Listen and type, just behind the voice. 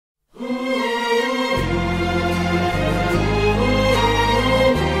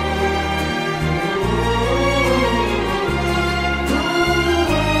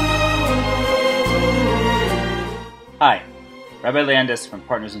Rabbi Landis from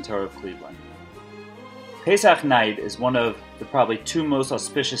Partners in Torah of Cleveland. Pesach night is one of the probably two most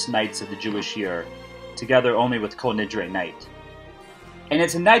auspicious nights of the Jewish year, together only with Kol Nidre night. And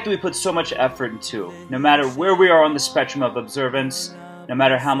it's a night that we put so much effort into, no matter where we are on the spectrum of observance, no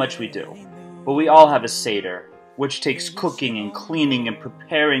matter how much we do. But we all have a Seder, which takes cooking and cleaning and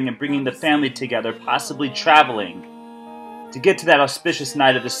preparing and bringing the family together, possibly traveling, to get to that auspicious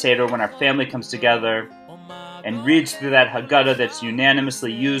night of the Seder when our family comes together and reads through that Haggadah that's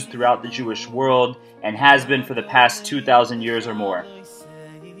unanimously used throughout the Jewish world and has been for the past 2,000 years or more.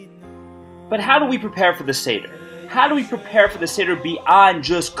 But how do we prepare for the Seder? How do we prepare for the Seder beyond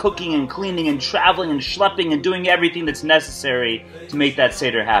just cooking and cleaning and traveling and schlepping and doing everything that's necessary to make that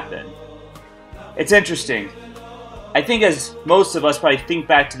Seder happen? It's interesting. I think as most of us probably think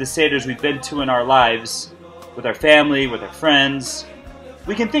back to the Seders we've been to in our lives, with our family, with our friends,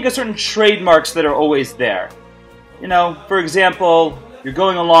 we can think of certain trademarks that are always there. You know, for example, you're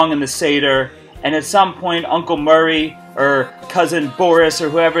going along in the Seder, and at some point Uncle Murray or Cousin Boris or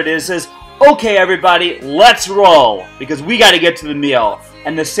whoever it is says, "Okay everybody, let's roll, because we got to get to the meal."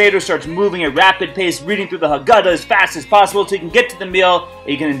 And the Seder starts moving at rapid pace, reading through the Haggadah as fast as possible so you can get to the meal and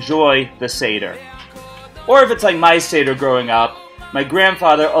you can enjoy the Seder. Or if it's like my Seder growing up, my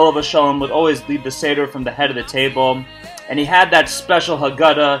grandfather, Olav Shalom, would always lead the Seder from the head of the table, and he had that special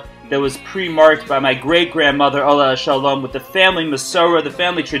Haggadah that was pre-marked by my great-grandmother, Olav Shalom, with the family Masorah, the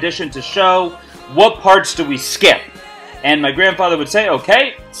family tradition, to show what parts do we skip. And my grandfather would say,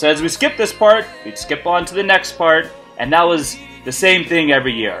 "Okay, says we skip this part," we'd skip on to the next part, and that was the same thing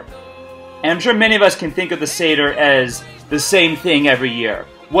every year. And I'm sure many of us can think of the Seder as the same thing every year.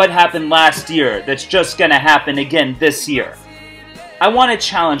 What happened last year that's just going to happen again this year? I want to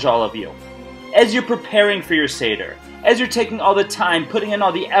challenge all of you. As you're preparing for your Seder, as you're taking all the time, putting in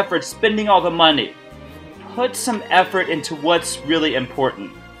all the effort, spending all the money, put some effort into what's really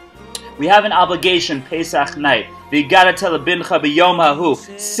important. We have an obligation, Pesach night. V'yigara tel bincha b'yom hahu.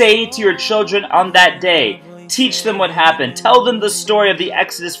 Say to your children on that day. Teach them what happened. Tell them the story of the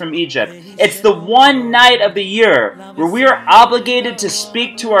Exodus from Egypt. It's the one night of the year where we are obligated to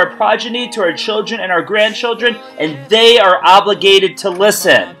speak to our progeny, to our children and our grandchildren, and they are obligated to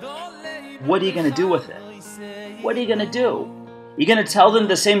listen. What are you going to do with it? What are you going to do? You're going to tell them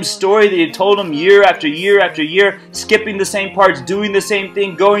the same story that you told them year after year after year, skipping the same parts, doing the same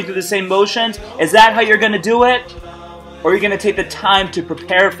thing, going through the same motions? Is that how you're going to do it? Or are you going to take the time to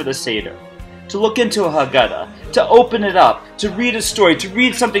prepare for the Seder? To look into a Haggadah, to open it up, to read a story, to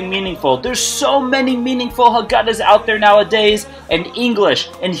read something meaningful. There's so many meaningful Haggadahs out there nowadays, in English,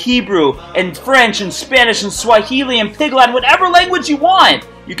 and Hebrew, and French, and Spanish, and Swahili, and Pidgin, whatever language you want,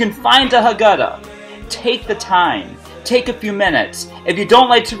 you can find a Haggadah. Take the time. Take a few minutes. If you don't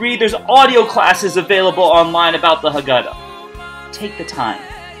like to read, there's audio classes available online about the Haggadah. Take the time.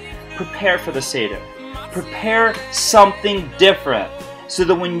 Prepare for the Seder. Prepare something different, so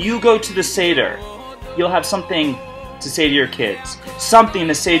that when you go to the Seder, you'll have something to say to your kids, something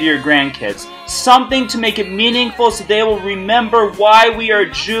to say to your grandkids, something to make it meaningful so they will remember why we are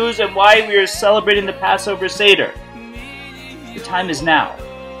Jews and why we are celebrating the Passover Seder. The time is now.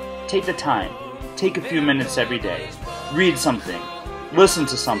 Take the time. Take a few minutes every day. Read something. Listen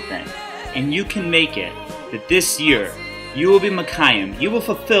to something. And you can make it that this year you will be Makayim. You will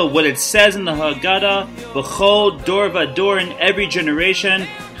fulfill what it says in the Haggadah, B'chol dor v'dor, in every generation.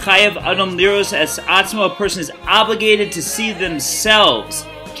 Chayav adam liros es atzmo. A person is obligated to see themselves,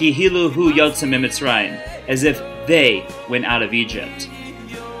 ki hilu hu yotza mimitzrayim, as if they went out of Egypt.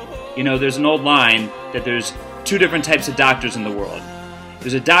 You know, there's an old line that there's two different types of doctors in the world.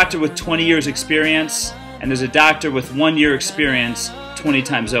 There's a doctor with 20 years experience, and there's a doctor with 1 year experience 20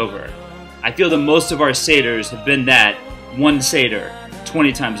 times over. I feel that most of our Seders have been that. One Seder,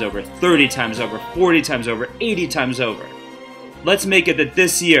 20 times over, 30 times over, 40 times over, 80 times over. Let's make it that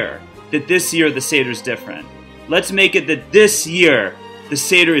this year the Seder is different. Let's make it that this year the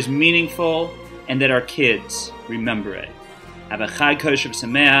Seder is meaningful and that our kids remember it. Have a Chag Kosher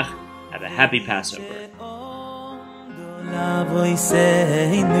Sameach. Have a happy Passover.